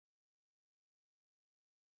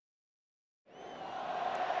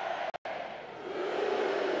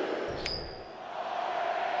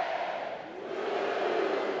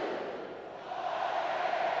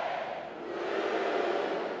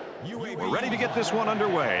We're ready to get this one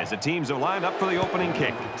underway as the teams are lined up for the opening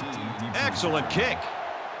kick. Excellent kick.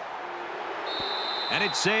 And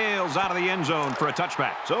it sails out of the end zone for a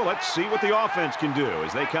touchback. So let's see what the offense can do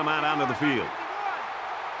as they come out onto the field.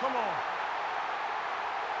 Come on.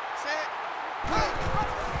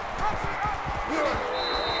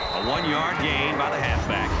 A 1-yard gain by the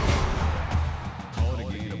halfback. Call it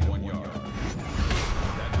a gain of 1 yard.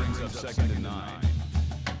 That brings up 2nd and 9.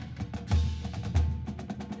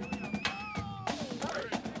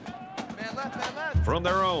 From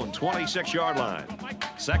their own 26-yard line.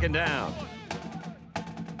 2nd down.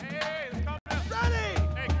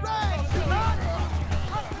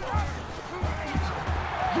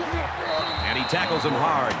 And he tackles him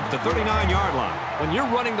hard at the 39-yard line. When you're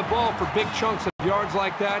running the ball for big chunks of yards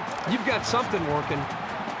like that, you've got something working.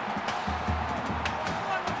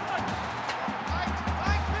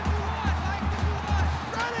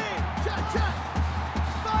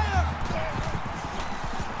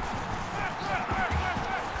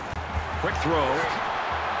 Quick throw.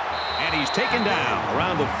 And he's taken down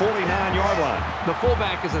around the 49-yard line. The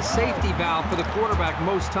fullback is a safety valve for the quarterback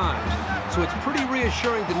most times. So it's pretty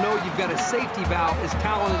reassuring to know you've got a safety valve as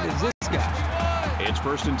talented as this guy. It's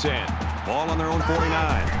 1st and 10. Ball on their own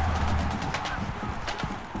 49.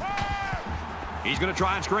 He's going to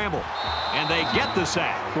try and scramble. And they get the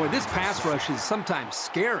sack. Boy, this pass rush is sometimes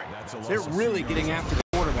scary. They're really getting after the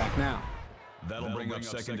quarterback now. That'll bring up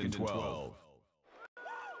 2nd and 12.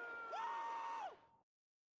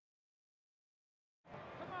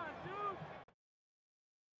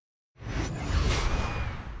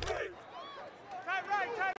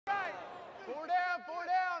 Four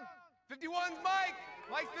down. 51's Mike.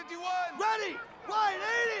 Mike's 51. Ready. Wide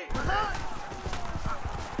 80.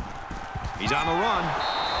 He's on the run.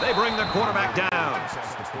 They bring the quarterback down.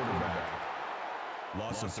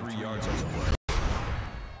 Loss of 3 yards on the play.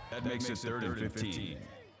 That makes it 3rd and 15.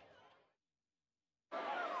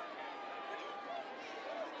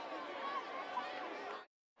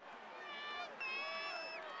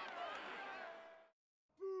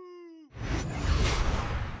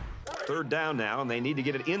 Third down now, and they need to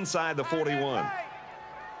get it inside the 41. Tight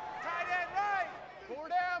end right. Four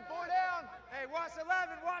down. Hey, watch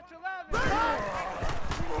 11, watch 11.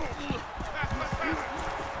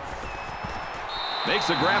 Makes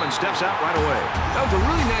the grab and steps out right away. That was a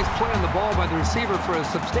really nice play on the ball by the receiver for a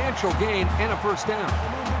substantial gain and a 1st down.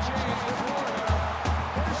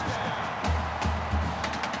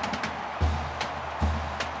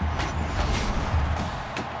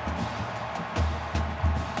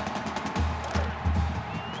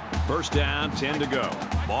 First down, 10 to go.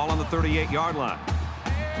 Ball on the 38-yard line.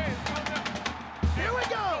 Here we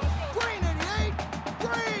go. Green 88.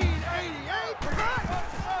 Green 88.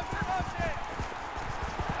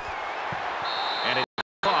 And it's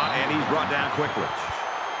caught, and he's brought down quickly.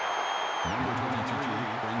 Number 23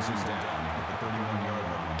 brings us down at the 31-yard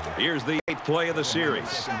line. Here's the 8th play of the series.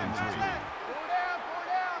 2nd and 3. Four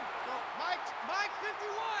down. Mike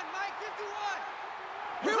 51. Mike 51.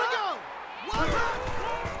 Here we go.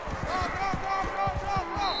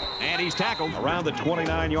 And he's tackled around the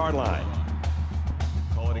 29-yard line.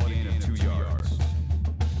 Call it a gain of 2 yards.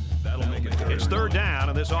 That'll make it 3rd. It's 3rd down,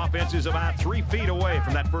 and this offense is about 3 feet away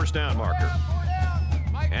from that 1st down marker.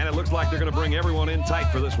 And it looks like they're going to bring everyone in tight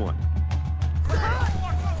for this one.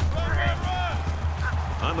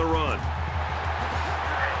 On the run.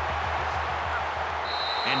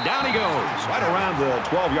 And down he goes, right around the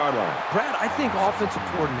 12-yard line. Brad, I think offensive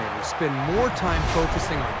coordinators spend more time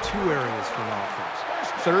focusing on 2 areas for an offense.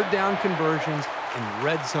 3rd down conversions and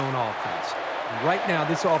red zone offense. And right now,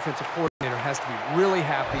 this offensive coordinator has to be really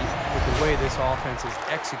happy with the way this offense is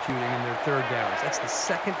executing in their 3rd downs. That's the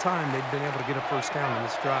 2nd time they've been able to get a 1st down on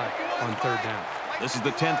this drive on 3rd down. This is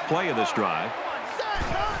the 10th play of this drive.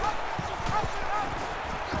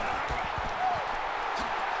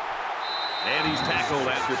 And he's tackled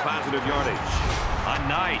after positive yardage. A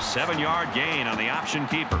nice 7-yard gain on the option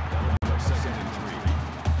keeper. 2nd and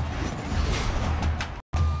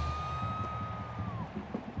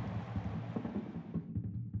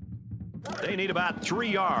 3. They need about 3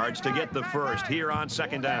 yards to get the first here on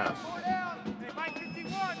 2nd down. Hey, Mike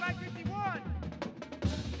 51. Mike 51.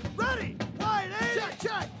 Ready. Wide 80.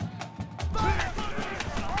 Check.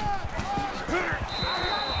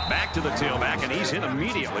 Back to the tailback, and he's hit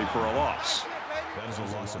immediately for a loss. That is a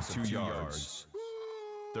loss of 2 yards.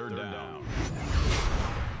 3rd down.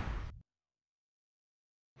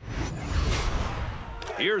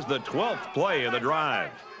 Here's the 12th play of the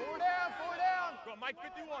drive. Four down. Go, Mike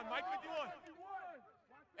 51. Mike 51.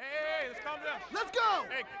 Hey, let's calm down. Let's go.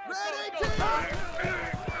 Hey, Red let's go. 18.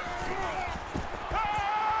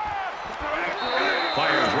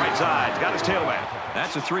 inside. He's got his tailback.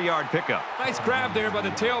 That's a 3-yard pickup. Nice grab there by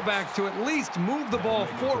the tailback to at least move the ball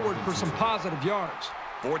forward for some positive yards.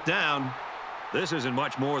 4th down. This isn't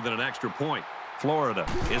much more than an extra point. Florida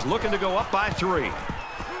is looking to go up by 3.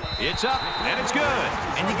 It's up, and it's good.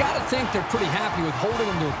 And you got to think they're pretty happy with holding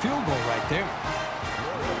them to a field goal right there.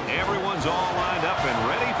 Everyone's all lined up and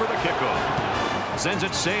ready for the kickoff. Sends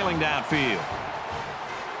it sailing downfield.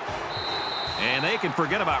 And they can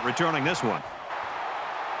forget about returning this one.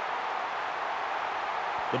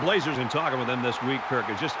 The Blazers, in talking with them this week, Kirk,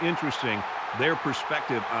 it's just interesting their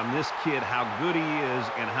perspective on this kid, how good he is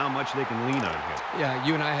and how much they can lean on him. Yeah,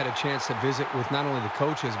 you and I had a chance to visit with not only the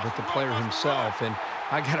coaches but the player himself, and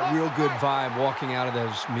I got a real good vibe walking out of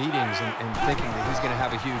those meetings and thinking that he's going to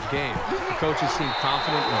have a huge game. The coaches seem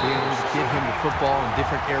confident in being able to get him the football in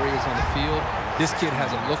different areas on the field. This kid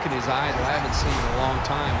has a look in his eye that I haven't seen in a long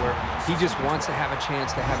time, where he just wants to have a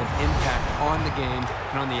chance to have an impact on the game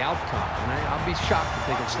and on the outcome. And I'll be shocked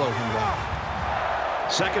if they can slow him down.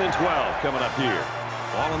 2nd and 12 coming up here.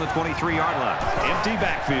 Ball on the 23-yard line. Empty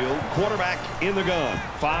backfield. Quarterback in the gun.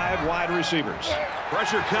 5 wide receivers.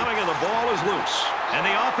 Pressure coming and the ball is loose. And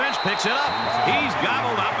the offense picks it up. He's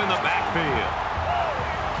gobbled up in the backfield.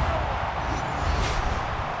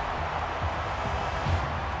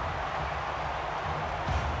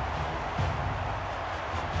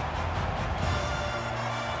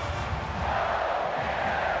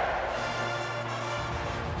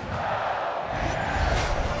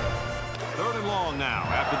 Now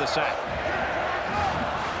after the sack.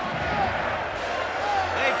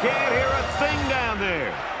 They can't hear a thing down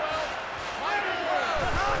there.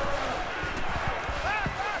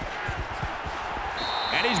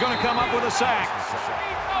 And he's going to come up with a sack.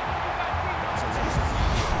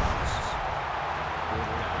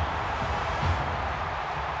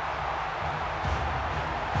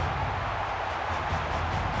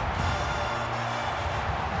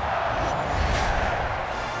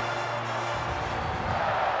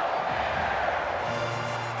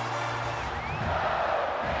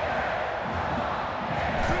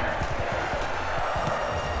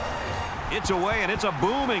 It's away, and it's a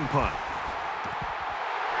booming punt.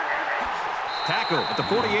 Tackle at the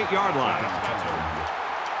 48-yard line.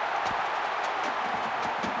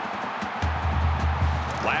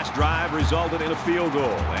 Last drive resulted in a field goal,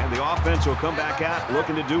 and the offense will come back out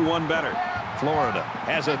looking to do one better. Florida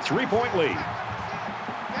has a 3-point lead.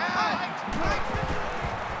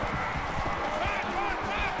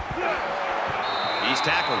 He's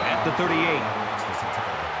tackled at the 38.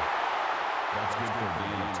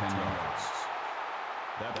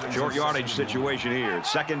 Short yardage situation here.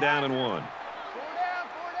 It's 2nd down and 1. 4 down.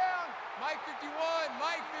 Mike 51.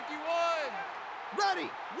 Mike 51.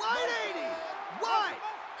 Ready. Wide 80. Wide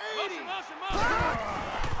 80.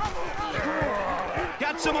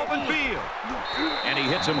 Got some open field. And he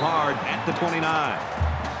hits him hard at the 29.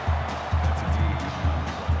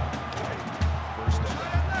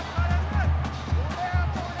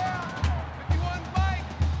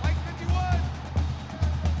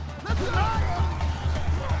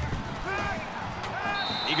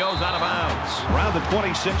 He goes out of bounds around the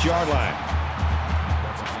 26-yard line.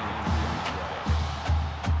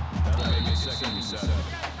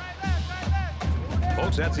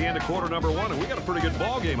 Folks, that's the end of quarter number 1, and we got a pretty good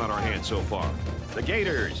ball game on our hands so far. The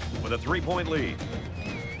Gators with a 3-point lead.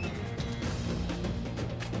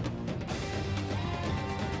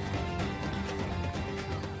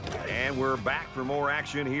 And we're back for more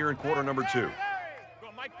action here in quarter number 2.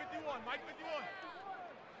 Mike 51. Mike 51.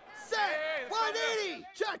 Set. 180.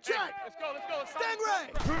 Check, check. Let's go.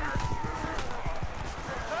 Stingray.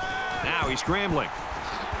 Now he's scrambling.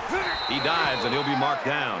 He dives, and he'll be marked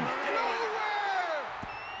down.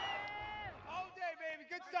 All day, baby.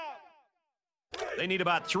 Good stop. They need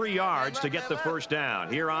about 3 yards to get the first down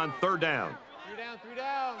here on 3rd down. 3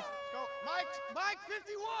 down. Let's go. Mike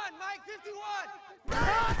 51. Mike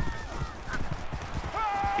 51.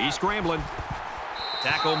 He's scrambling.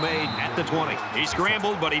 Tackle made at the 20. He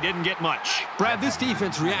scrambled, but he didn't get much. Brad, this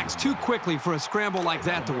defense reacts too quickly for a scramble like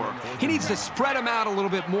that to work. He needs to spread them out a little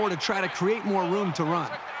bit more to try to create more room to run.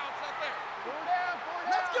 4 down.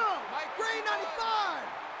 Let's go. Green 95.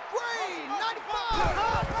 Green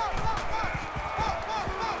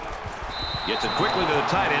 95. Gets it quickly to the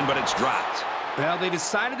tight end, but it's dropped. Well, they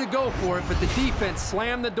decided to go for it, but the defense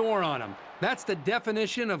slammed the door on him. That's the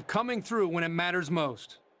definition of coming through when it matters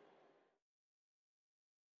most.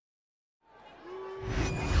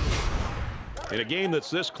 In a game that's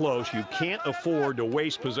this close, you can't afford to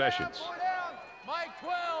waste possessions. Mike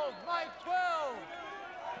 12. Mike 12.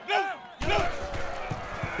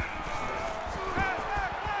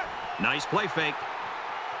 Nice play fake.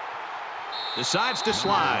 Decides to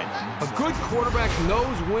slide. A good quarterback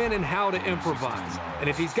knows when and how to improvise. And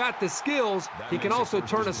if he's got the skills, he can also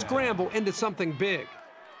turn a scramble into something big.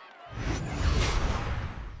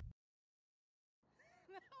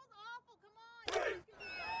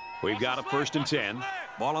 We've got a 1st and 10.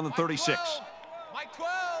 Ball on the 36. Mike 12.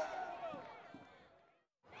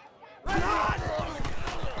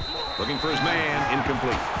 Looking for his man.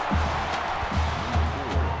 Incomplete.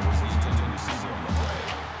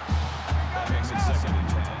 That makes it 2nd and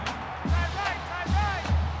 10.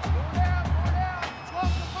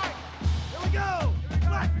 Here we go.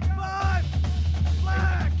 Black 5.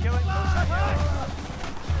 Black. Kill it.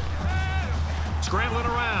 Scrambling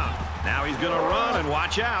around. Now he's going to run and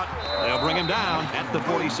watch out. They'll bring him down at the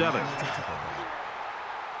 47.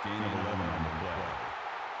 Gain of 11 on the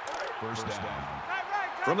play. 1st down.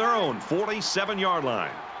 From their own 47-yard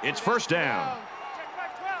line, it's 1st down.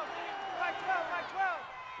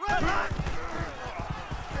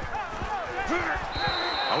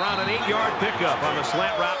 Around an 8-yard pickup on the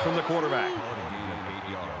slant route from the quarterback. A gain of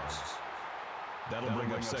 8 yards. That'll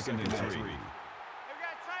bring up 2nd and 3.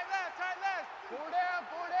 Four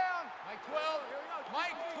down. Mike 12.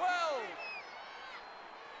 Mike 12.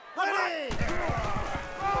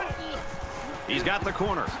 He's got the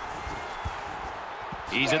corner.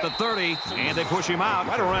 He's at the 30, and they push him out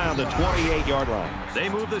right around the 28-yard line. They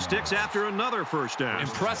move the sticks after another 1st down.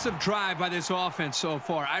 Impressive drive by this offense so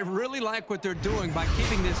far. I really like what they're doing by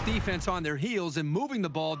keeping this defense on their heels and moving the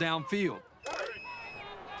ball downfield.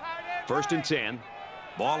 1st and 10.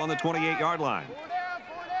 Ball on the 28-yard line. Four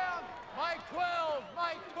down. Mike 12.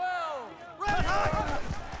 Mike 12.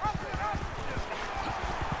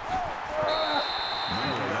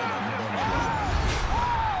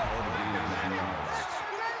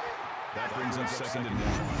 That brings up 2nd and 1.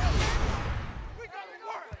 We go to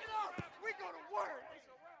work. We go to work.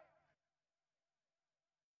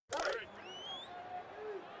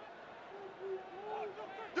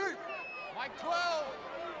 Mike 12.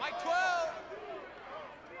 Mike 12.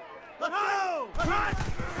 Let's go.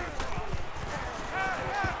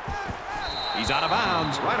 He's out of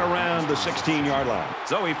bounds right around the 16-yard line.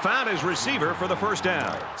 So he found his receiver for the 1st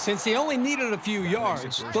down. Since he only needed a few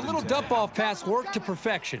yards, the little dump-off pass worked to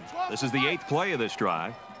perfection. This is the 8th play of this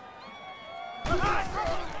drive.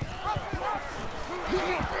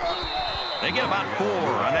 They get about 4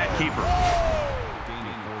 on that keeper.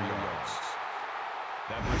 Gaining 4 yards.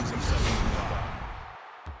 That brings him 2nd and 5.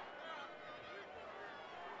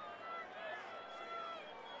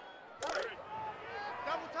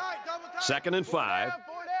 2nd and 5.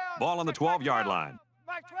 Ball on the 12-yard line.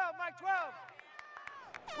 Mike 12. Mike 12.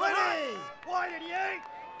 Ready. 188.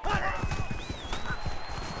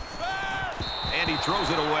 And he throws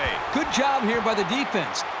it away. Good job here by the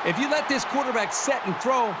defense. If you let this quarterback set and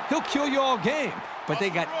throw, he'll kill you all game. But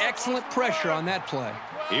they got excellent pressure on that play.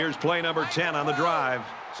 Here's play number 10 on the drive.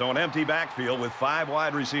 So an empty backfield with 5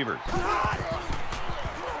 wide receivers.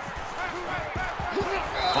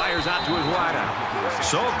 Fires out to his wideout.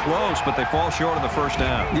 So close, but they fall short of the 1st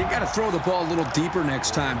down. You got to throw the ball a little deeper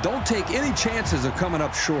next time. Don't take any chances of coming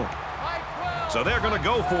up short. So they're going to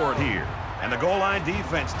go for it here. And the goal line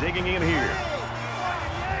defense digging in here.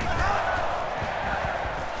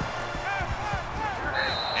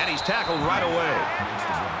 And he's tackled right away.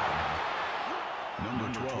 Number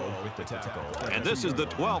 12 with the tackle. And this is the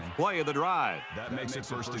 12th play of the drive. That makes it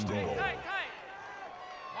 1st and goal.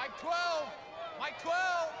 Mike 12. Mike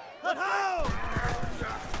 12. Let's go.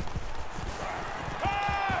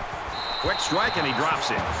 Quick strike, and he drops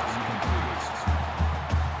it.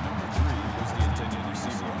 Number 3 was the intended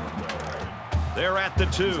receiver on the play. They're at the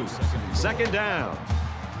 2. 2nd down.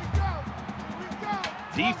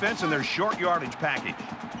 Defense in their short yardage package.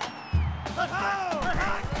 Let's go.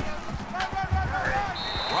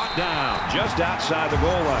 Brought down just outside the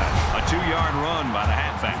goal line. A 2-yard run by the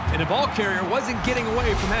halfback. And the ball carrier wasn't getting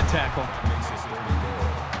away from that tackle. Makes his 3rd and goal.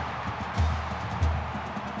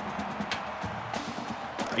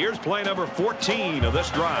 Here's play number 14 of this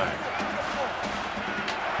drive.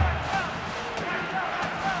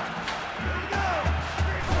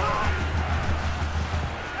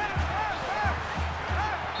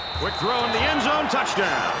 Quick throw in the end zone,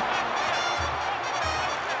 touchdown.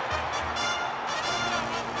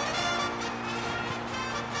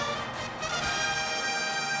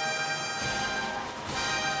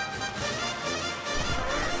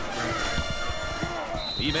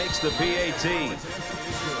 He makes the PAT.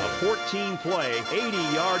 A 14-play,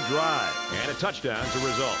 80-yard drive, and a touchdown to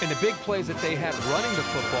result. And the big plays that they had running the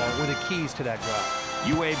football were the keys to that drive.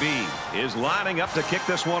 UAB is lining up to kick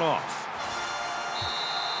this one off.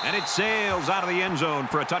 And it sails out of the end zone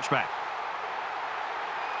for a touchback.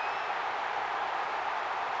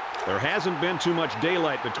 There hasn't been too much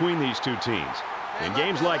daylight between these two teams. In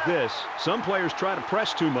games like this, some players try to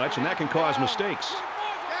press too much, and that can cause mistakes.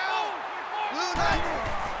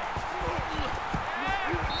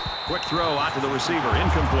 Quick throw out to the receiver,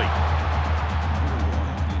 incomplete.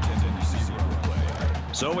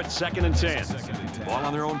 So it's 2nd and 10. Ball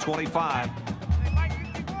on their own 25.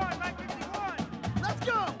 Let's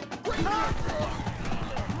go.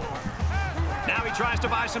 Now he tries to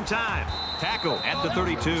buy some time. Tackle at the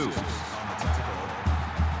 32.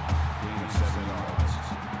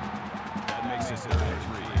 That makes it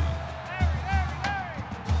 33.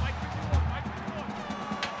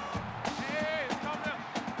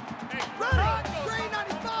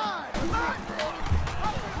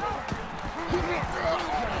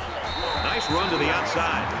 Nice run to the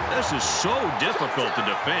outside. This is so difficult to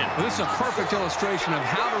defend. Well, this is a perfect illustration of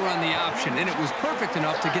how to run the option, and it was perfect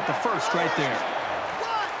enough to get the first right there.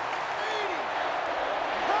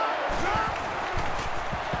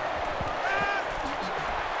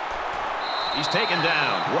 He's taken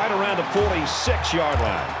down right around the 46-yard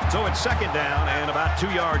line. So it's 2nd down and about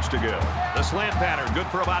 2 yards to go. The slant pattern good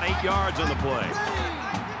for about 8 yards on the play.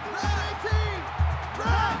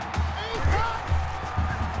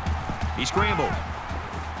 He scrambled.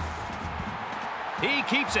 He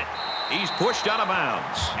keeps it. He's pushed out of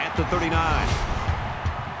bounds at the 39.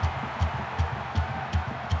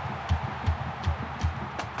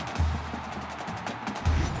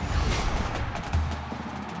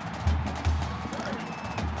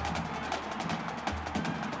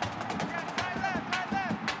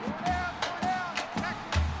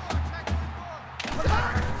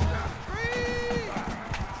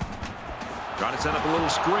 Trying to set up a little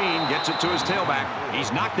screen, gets it to his tailback.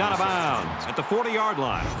 He's knocked out of bounds at the 40-yard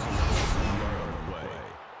line.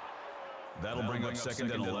 That'll bring up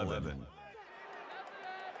 2nd and 11.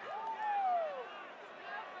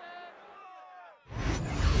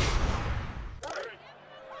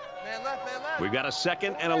 Man left, man left. We've got a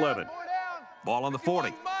 2nd and 11. Ball on the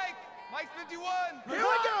 40. Mike 51. Here we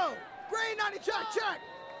go. Green 90 check.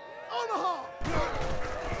 Omaha.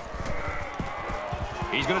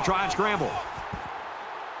 He's going to try and scramble.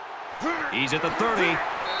 He's at the 30.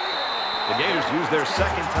 The Gators use their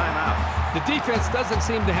 2nd timeout. The defense doesn't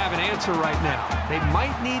seem to have an answer right now. They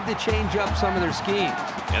might need to change up some of their schemes.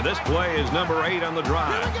 And this play is number 8 on the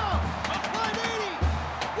drive. Here we go.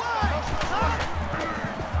 180. Wide.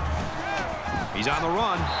 He's on the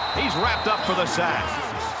run. He's wrapped up for the sack.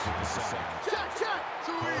 Check.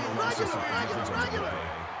 Regular.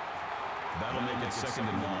 That'll make it 2nd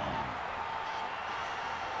and long.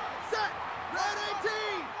 Set. Red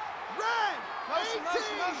 18. Red 18.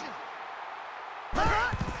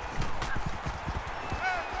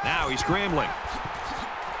 Now he's scrambling.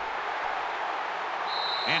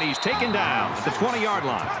 And he's taken down at the 20-yard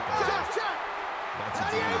line. Check.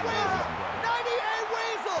 98 Weasel. 98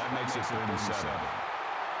 Weasel. That makes it 3rd and 7.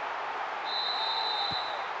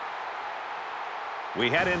 We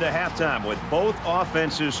head into halftime with both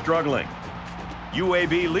offenses struggling.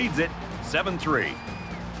 UAB leads it 7-3.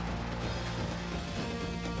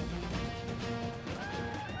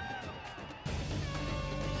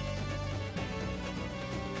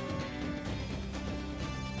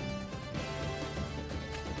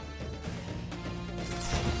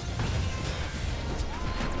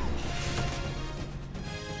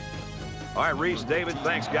 All right, Reese, David,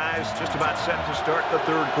 thanks, guys. Just about set to start the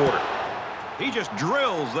 3rd quarter. He just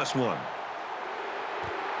drills this one.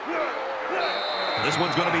 This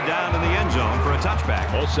one's going to be down in the end zone for a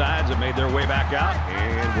touchback. Both sides have made their way back out,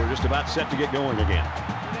 and we're just about set to get going again.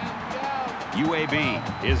 UAB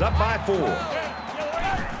is up by 4.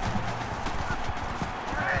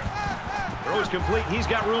 Throw is complete. He's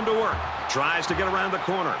got room to work. Tries to get around the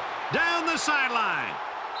corner. Down the sideline.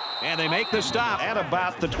 And they make the stop at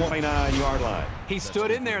about the 29-yard line. He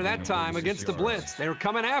stood in there that time against the blitz. They were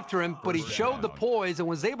coming after him, but he showed the poise and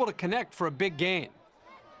was able to connect for a big gain.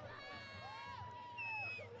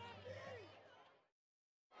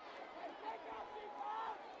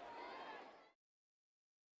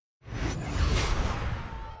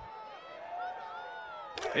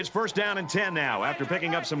 It's 1st down and 10 now after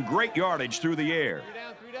picking up some great yardage through the air.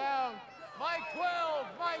 3 down. Mike 12.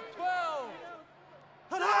 Mike 12.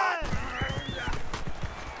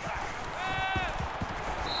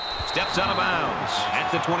 Steps out of bounds at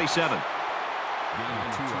the 27. Gain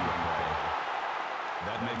of 2 on the play.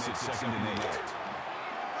 That makes it 2nd and 8.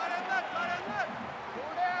 Right and left.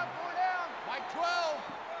 4 down. Mike 12.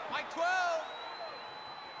 Mike 12.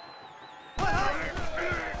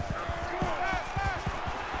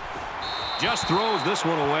 Just throws this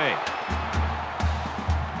one away.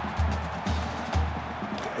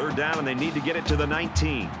 Third down, and they need to get it to the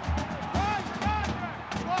 19.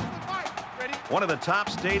 One of the top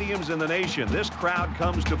stadiums in the nation. This crowd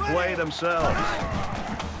comes to play themselves.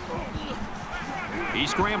 He's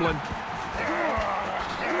scrambling.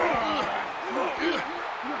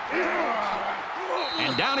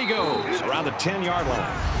 And down he goes around the 10-yard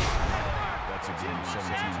line. That's a game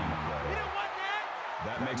 17 play.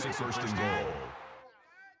 That makes it first and goal.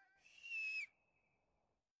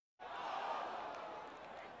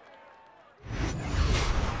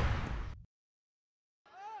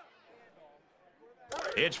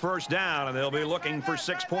 It's first down, and they'll be looking for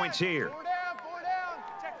 6 points here. 4 down.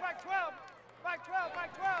 Check back 12. Back 12,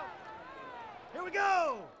 back 12. Here we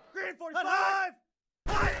go. Green 45.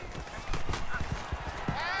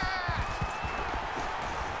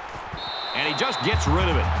 And he just gets rid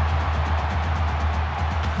of it.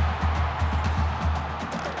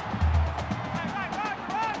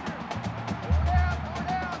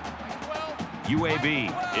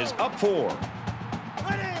 UAB is up 4.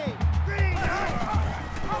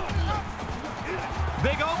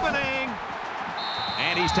 Big opening.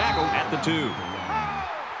 And he's tackled at the 2.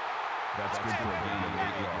 That's good for a gain of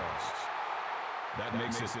 8 yards. That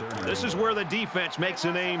makes it 30. This is where the defense makes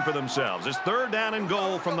a name for themselves. It's third down and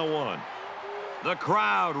goal from the 1. The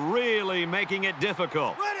crowd really making it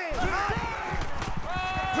difficult.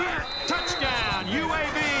 Touchdown,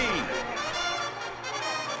 UAB.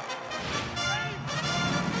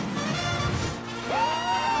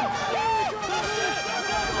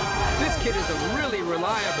 This kid is a really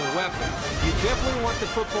reliable weapon. You definitely want the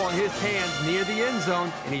football in his hands near the end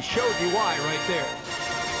zone, and he showed you why right there.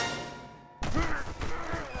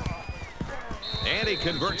 And he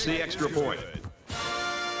converts the extra point.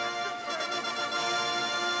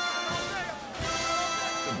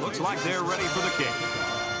 Looks like they're ready for the kick.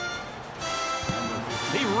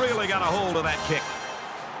 He really got a hold of that kick.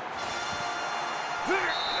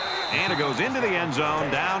 And it goes into the end zone,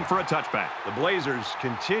 down for a touchback. The Blazers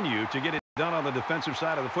continue to get it done on the defensive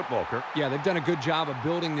side of the football, Kirk. Yeah, they've done a good job of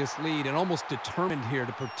building this lead and almost determined here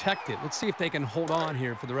to protect it. Let's see if they can hold on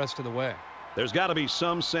here for the rest of the way. There's got to be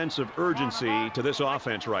some sense of urgency to this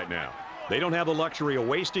offense right now. They don't have the luxury of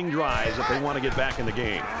wasting drives if they want to get back in the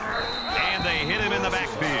game. And they hit him in the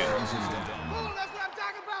backfield.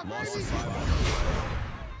 Loss of 5 on the play.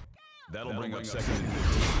 That'll bring up second and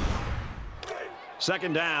 15.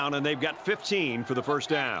 Second down, and they've got 15 for the first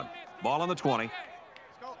down. Ball on the 20.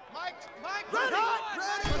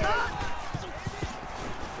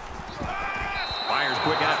 Fires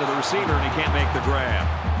quick out to the receiver, and he can't make the grab.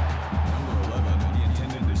 Number 11, the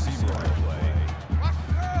intended receiver on the play.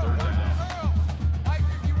 Third down. Mike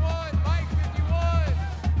 51, Mike 51.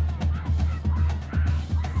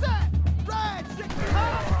 Set, red, 6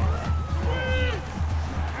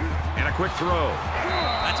 And a quick throw.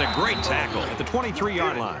 That's a great tackle at the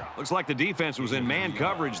 23-yard line. Looks like the defense was in man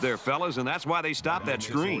coverage there, fellas, and that's why they stopped that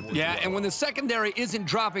screen. Yeah, and when the secondary isn't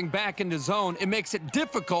dropping back into zone, it makes it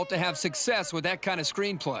difficult to have success with that kind of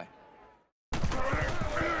screen play.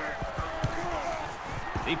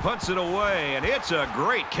 He puts it away, and it's a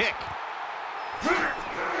great kick.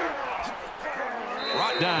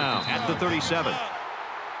 Brought down at the 37.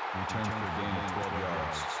 Returns for a gain of 12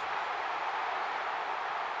 yards.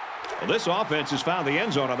 Well, this offense has found the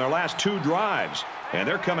end zone on their last 2 drives, and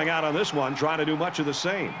they're coming out on this one trying to do much of the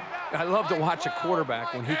same. I love to watch a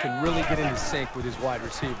quarterback when he can really get into sync with his wide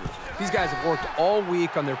receivers. These guys have worked all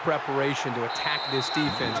week on their preparation to attack this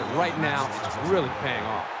defense, and right now it's really paying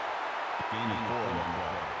off. Gain of 4 on the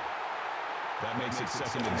play. That makes it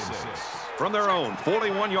second and 6. From their own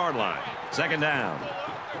 41-yard line, second down. 4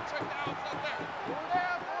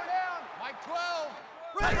 down. Mike 12.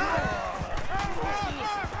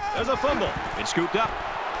 There's a fumble. It's scooped up.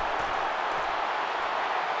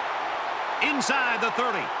 Inside the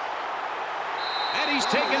 30. And he's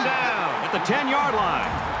taken down at the 10-yard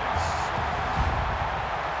line.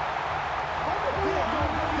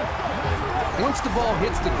 Once the ball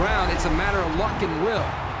hits the ground, it's a matter of luck and will.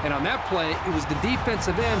 And on that play, it was the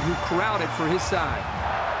defensive end who crowded for his side.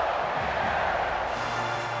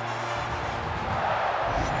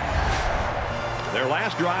 Their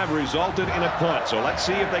last drive resulted in a punt, so let's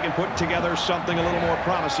see if they can put together something a little more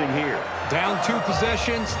promising here. Down 2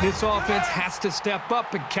 possessions, this offense has to step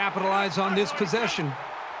up and capitalize on this possession.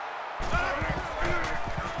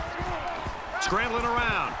 Scrambling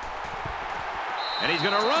around. And he's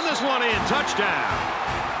going to run this one in. Touchdown.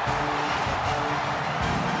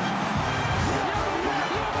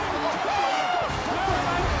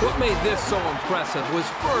 What made this so impressive was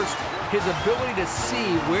first, his ability to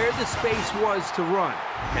see where the space was to run,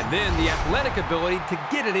 and then the athletic ability to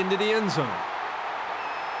get it into the end zone.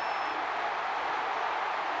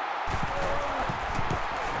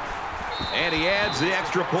 And he adds the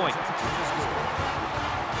extra point.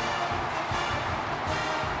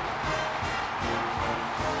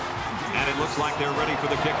 And it looks like they're ready for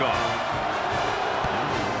the kickoff.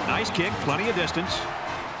 Nice kick, plenty of distance.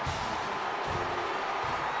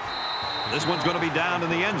 This one's going to be down in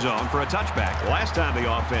the end zone for a touchback. Last time the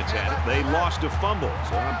offense had it, they lost a fumble.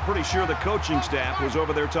 So I'm pretty sure the coaching staff was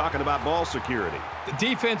over there talking about ball security. The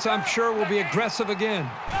defense, I'm sure, will be aggressive again.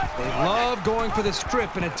 They love going for the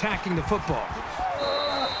strip and attacking the football.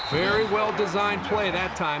 Very well-designed play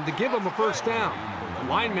that time to give them a first down. The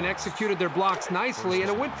linemen executed their blocks nicely, and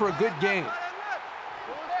it went for a good gain.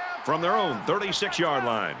 From their own 36-yard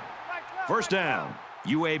line. First down,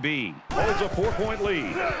 UAB holds a 4-point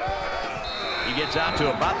lead. He gets out to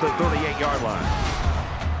about the 38-yard line.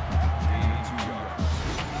 Gain 2 yards.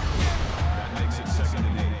 That makes it 2nd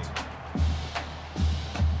and 8.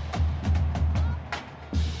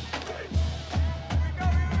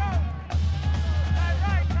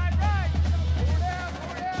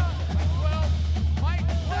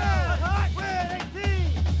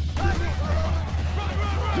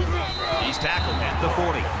 He's tackled at the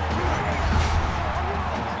 40.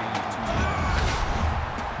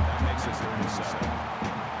 That makes it 3rd and 7.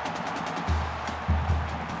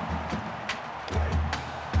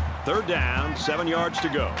 Third down, 7 yards to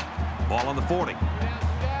go. Ball on the 40.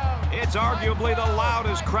 It's arguably the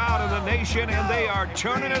loudest crowd in the nation, and they are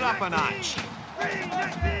turning it up a notch. Got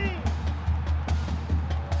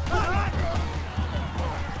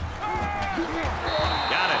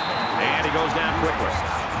it. And he goes down quickly.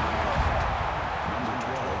 Number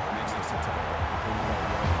 12 makes this a tackle.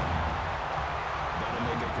 That'll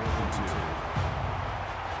make it 4th and 2.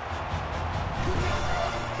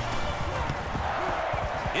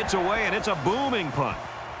 It's away, and it's a booming punt.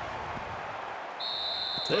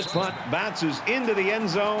 This punt bounces into the end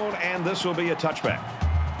zone, and this will be a touchback.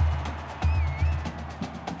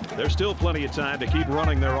 There's still plenty of time to keep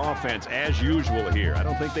running their offense as usual here. I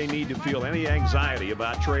don't think they need to feel any anxiety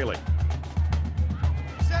about trailing.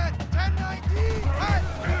 Set, 10-19,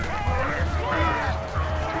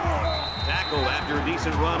 Tackled after a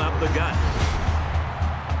decent run up the gut.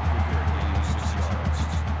 Gain 6 yards.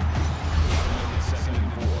 That'll make it 2nd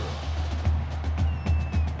and 4.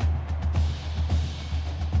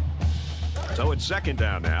 So it's second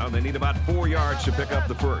down now, and they need about 4 yards to pick up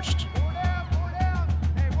the first.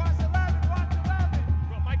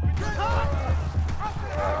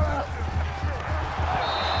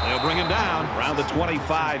 They'll bring him down around the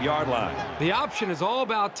 25-yard line. The option is all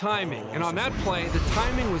about timing, and on that play, the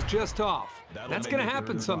timing was just off. That's going to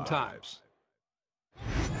happen sometimes.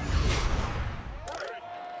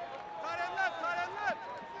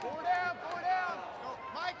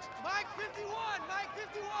 Mike 51, Mike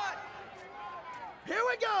 51. Here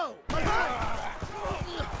we go.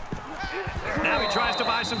 Now he tries to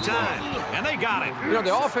buy some time, and they got him. You know,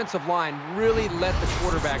 the offensive line really let the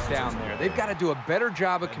quarterback down there. They've got to do a better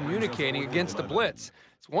job of communicating against the blitz.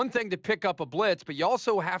 It's one thing to pick up a blitz, but you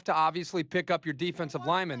also have to obviously pick up your defensive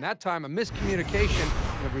lineman. That time, a miscommunication,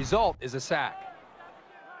 and the result is a sack.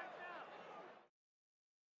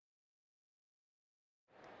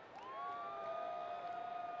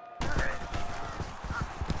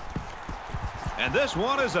 And this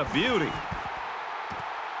one is a beauty.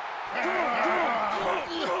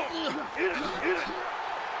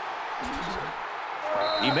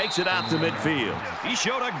 He makes it out to midfield. He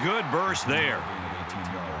showed a good burst there. Gain of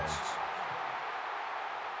 18 yards.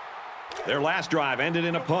 Their last drive ended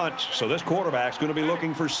in a punt, so this quarterback's going to be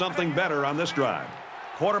looking for something better on this drive.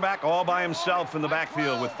 Quarterback all by himself in the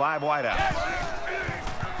backfield with 5 wideouts.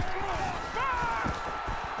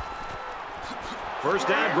 First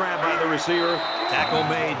down grab by the receiver. Tackle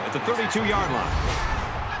made at the 32-yard line.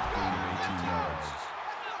 Gain of 18 yards.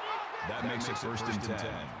 That makes it 1st and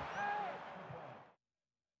 10.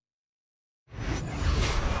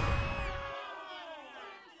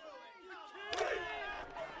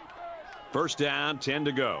 First down, 10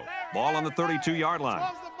 to go. Ball on the 32-yard line.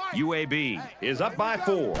 UAB is up by 4.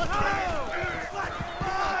 Throws it in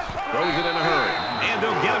a hurry, and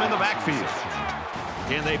they'll get him in the backfield.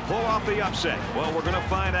 Can they pull off the upset? Well, we're going to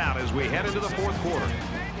find out as we head into the 4th quarter.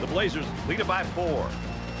 The Blazers lead it by 4.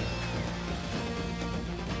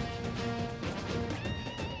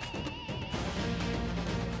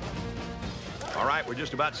 All right, we're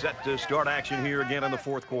just about set to start action here again in the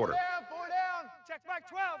 4th quarter. Four down. Check Mike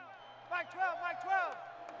 12. Mike 12, Mike 12.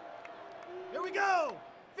 Here we go.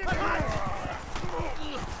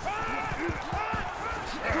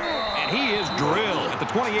 And he is drilled at the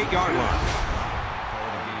 28-yard line. Call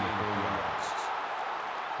it a gain of 4 yards.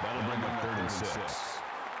 That'll bring up 3rd and 6.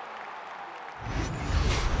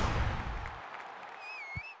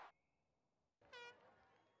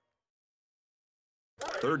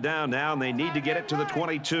 Third down now, and they need to get it to the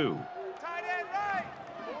 22. Tight end right.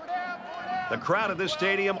 Four down, four down. The crowd at this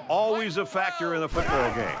stadium, always a factor in a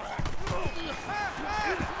football game.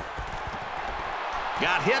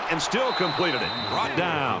 Got hit and still completed it. Brought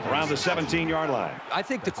down around the 17-yard line. I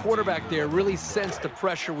think the quarterback there really sensed the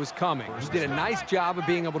pressure was coming. He did a nice job of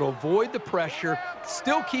being able to avoid the pressure,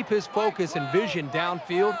 still keep his focus and vision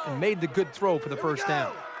downfield, and made the good throw for the first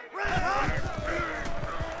down.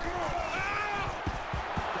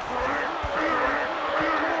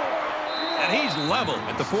 And he's level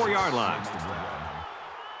at the 4-yard line.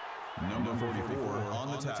 Number 44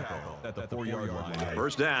 on the tackle at the 4-yard line.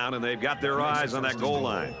 First down, and they've got their eyes on that goal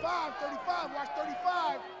line. 35, watch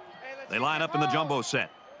 35. They line up in the jumbo set.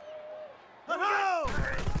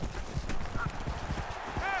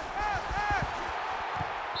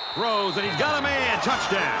 Throws, and he's got a man.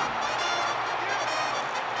 Touchdown.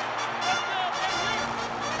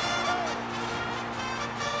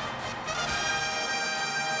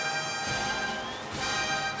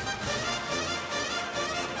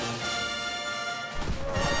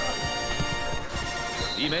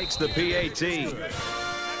 He makes the PAT.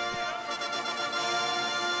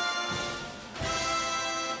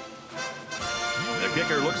 The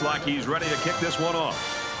kicker looks like he's ready to kick this one off.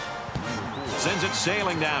 Sends it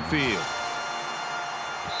sailing downfield.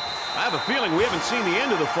 I have a feeling we haven't seen the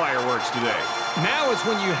end of the fireworks today. Now is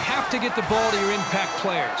when you have to get the ball to your impact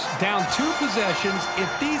players. Down 2 possessions. If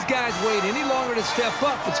these guys wait any longer to step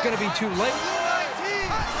up, it's going to be too late.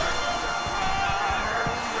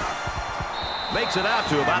 Makes it out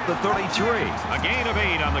to about the 33. A gain of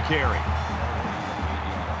 8 on the carry.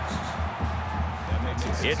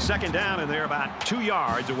 It's second down, and they're about 2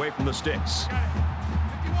 yards away from the sticks.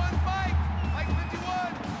 51, Mike. Mike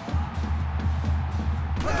 51.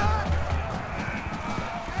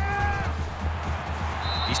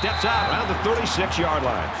 He steps out around the 36-yard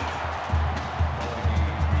line.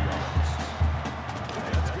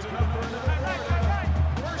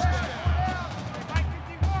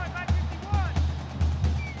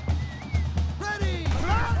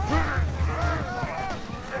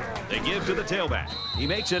 Give to the tailback. He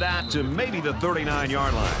makes it out to maybe the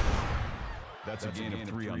 39-yard line. That's a gain of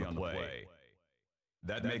 3 on the play.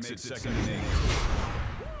 That makes it second and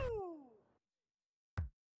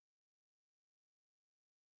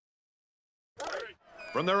 8.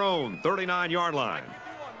 From their own 39-yard line.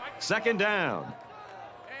 Second down.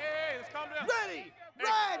 Hey, let's calm down. Ready,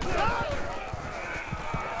 red.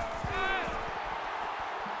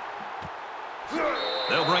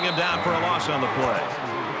 They'll bring him down for a loss on the play.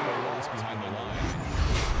 Behind the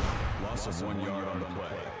line. Loss of 1 yard on the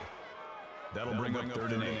play. That'll bring up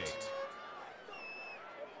 3rd and 8.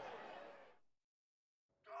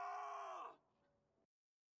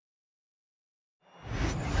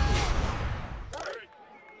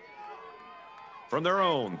 From their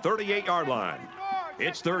own 38-yard line.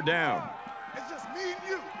 It's 3rd down. It's just me and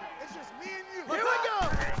you. It's just me and you. Here we go.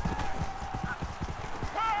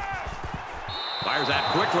 Fires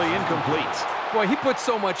out quickly, incomplete. Boy, he put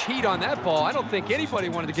so much heat on that ball. I don't think anybody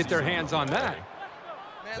wanted to get their hands on that.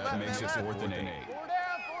 That makes it 4th and 8. 4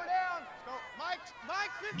 down, 4 down. Go. Mike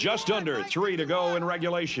 50. Just under 3 to go in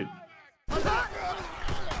regulation.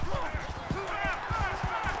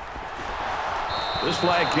 This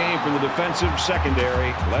flag came from the defensive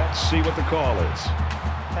secondary. Let's see what the call is.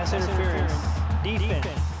 Pass interference. Defense.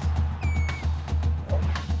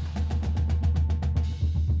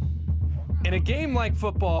 In a game like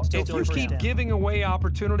football, if you keep giving away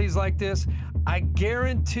opportunities like this, I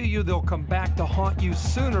guarantee you they'll come back to haunt you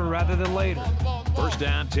sooner rather than later. First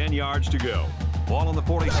down, 10 yards to go. Ball on the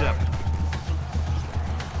 47.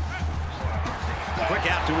 Quick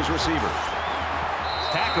out to his receiver.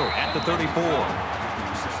 Tackle at the 34.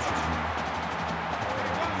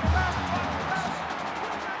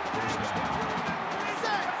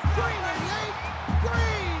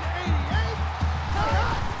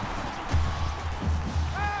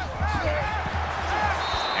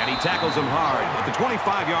 Tackles him hard at the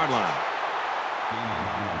 25-yard line.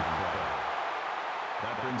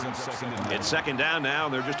 That brings up second and 8. It's second down now,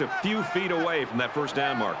 and they're just a few feet away from that first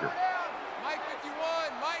down marker. Mike 51,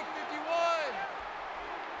 Mike 51.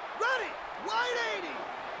 Ready, wide 80,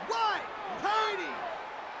 wide 80.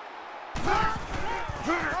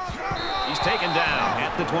 He's taken down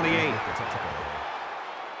at the 28.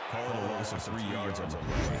 Call it a loss of 3 yards on the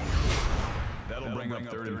play. That'll bring up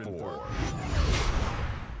 3rd and 4.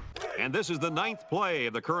 And this is the 9th play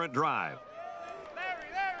of the current drive. Larry.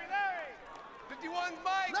 51,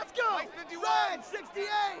 Mike. Let's go. Mike 51. Red 68.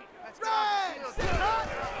 Red 68.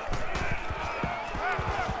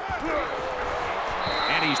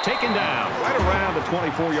 And he's taken down right around the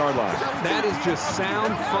 24-yard line. That is just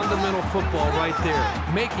sound, fundamental football right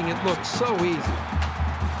there, making it look so easy.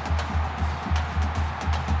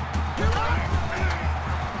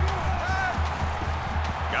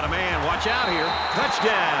 Got a man. Watch out here.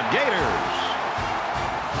 Touchdown, Gators.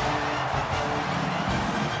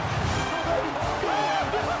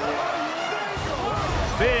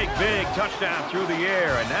 Big touchdown through the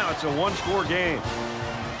air, and now it's a one-score game.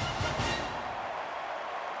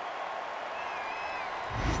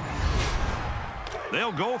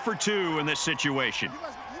 They'll go for 2 in this situation. You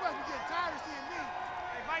must be getting tired of seeing me.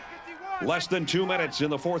 Hey, Mike 51. Less than 2 minutes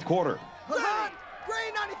in the fourth quarter.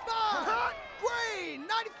 Green 95. Green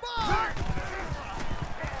 95.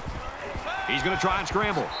 He's going to try and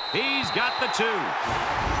scramble. He's got the 2.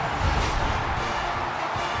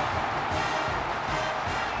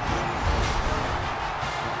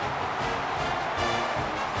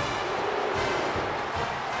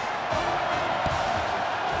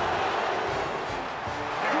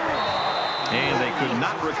 And they could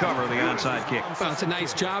not recover the onside kick. Well, it's a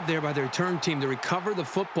nice job there by the return team to recover the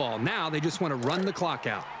football. Now they just want to run the clock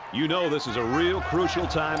out. You know this is a real crucial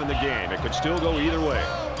time in the game. It could still go either way.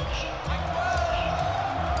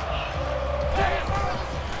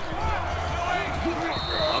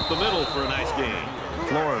 Up the middle for a nice gain.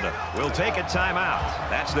 Florida will take a timeout.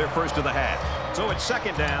 That's their first of the half. So it's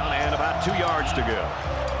second down and about 2 yards to go.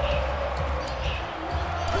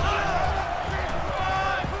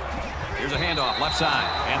 Here's a handoff left side,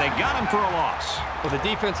 and they got him for a loss. Well, the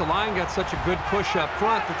defensive line got such a good push up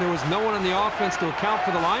front that there was no one on the offense to account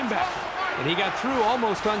for the linebacker, and he got through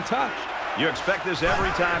almost untouched. You expect this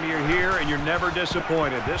every time you're here, and you're never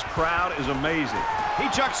disappointed. This crowd is amazing. He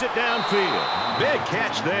chucks it downfield. Big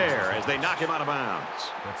catch there as they knock him out of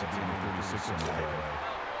bounds. That's a team of 36 on the play.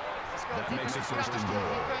 That makes it first and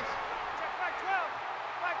goal.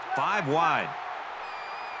 5 wide.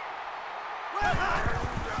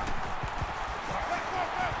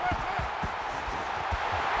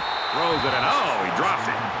 Throws it, and oh, he dropped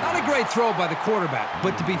it. Not a great throw by the quarterback,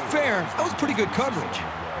 but to be fair, that was pretty good coverage.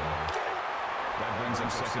 That brings up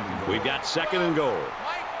second and goal. We've got second and goal.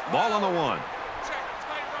 Ball on the 1.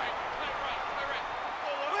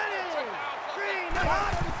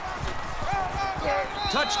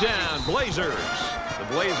 Touchdown, Blazers. The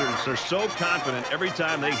Blazers are so confident every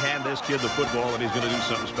time they hand this kid the football that he's going to do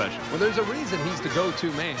something special. Well, there's a reason he's the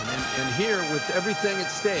go-to man, and here, with everything at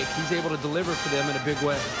stake, he's able to deliver for them in a big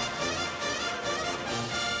way.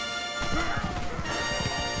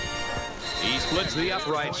 He splits the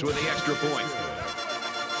uprights with the extra point.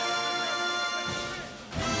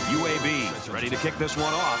 UAB ready to kick this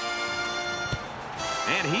one off.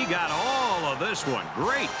 And he got all of this one.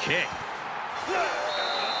 Great kick.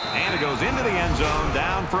 And it goes into the end zone,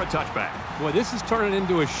 down for a touchback. Boy, this is turning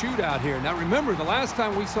into a shootout here. Now, remember, the last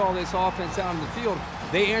time we saw this offense out on the field,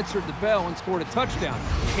 they answered the bell and scored a touchdown.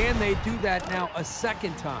 Can they do that now a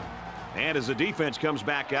second time? And as the defense comes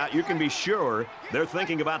back out, you can be sure they're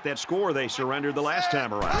thinking about that score they surrendered the last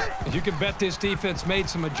time around. You can bet this defense made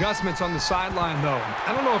some adjustments on the sideline, though.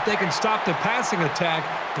 I don't know if they can stop the passing attack,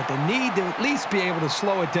 but they need to at least be able to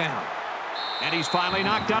slow it down. And he's finally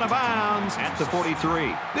knocked out of bounds at the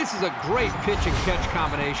 43. This is a great pitch and catch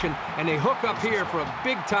combination, and they hook up here for a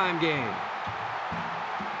big-time game.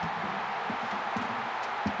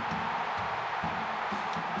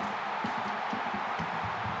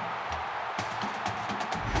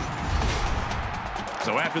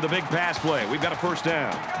 So after the big pass play, we've got a first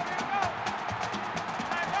down.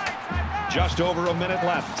 Just over a minute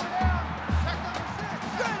left.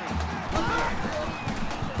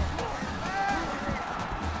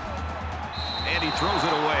 And he throws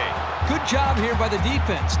it away. Good job here by the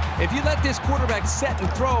defense. If you let this quarterback set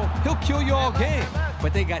and throw, he'll kill you all game.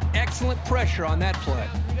 But they got excellent pressure on that play.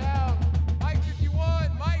 Mike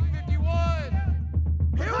 51, Mike 51.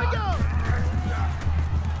 Here we go.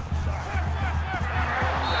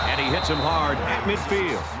 And he hits him hard at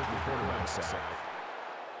midfield.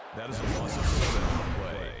 That is a loss of 7 on the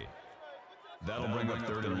play. That'll bring up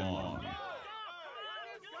third and long.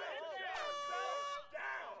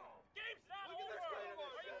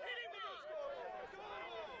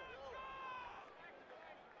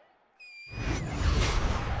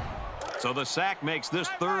 So the sack makes this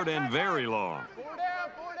third and very long. 4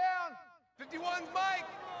 down. 51's Mike.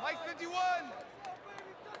 Mike 51.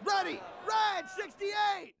 Ready. Red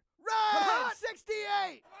 68. Red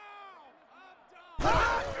 68.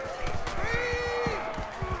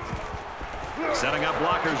 Setting up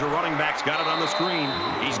blockers or running backs. Got it on the screen.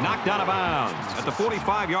 He's knocked out of bounds at the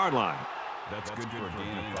 45-yard line. That's good for a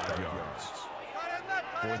gain of 5 yards.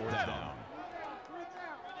 4th down.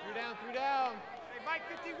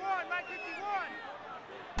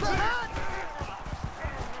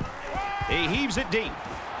 He heaves it deep.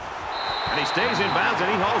 And he stays in bounds, and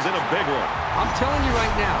he hauls in a big one. I'm telling you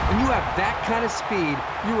right now, when you have that kind of speed,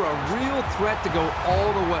 you're a real threat to go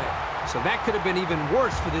all the way. So that could have been even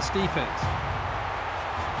worse for this defense.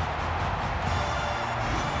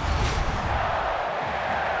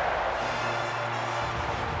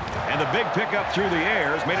 And the big pickup through the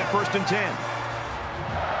air has made it 1st and 10.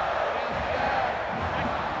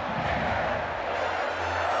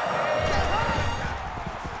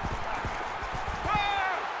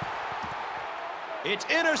 It's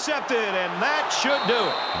intercepted, and that should do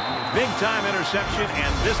it. Big-time interception,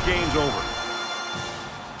 and this game's over.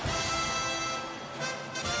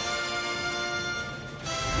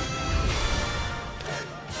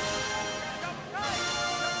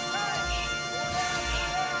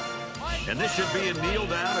 And this should be a kneel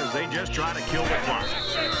down as they just try to kill the clock.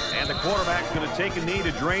 And the quarterback's going to take a knee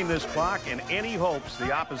to drain this clock and any hopes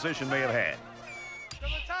the opposition may have had.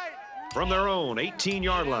 From their own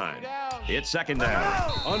 18-yard line, it's 2nd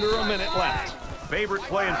down. Under a minute left. Favorite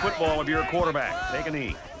play in football of your quarterback. Take a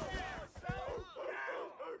knee.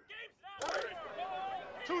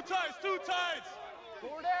 Two tights.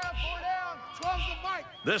 4 down. 12's the mic.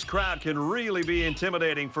 This crowd can really be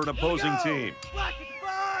intimidating for an opposing team. Black at the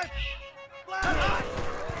 5.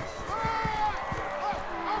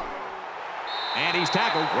 And he's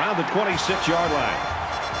tackled around the 26-yard line.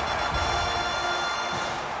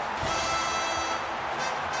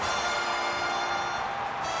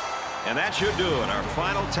 And that should do it. Our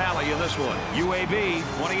final tally in this one. UAB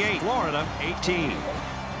 28, Florida 18.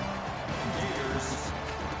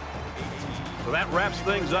 So that wraps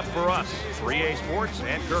things up for us. 3A Sports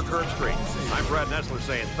and Kirk Herbstreit. I'm Brad Nessler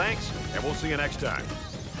saying thanks, and we'll see you next time.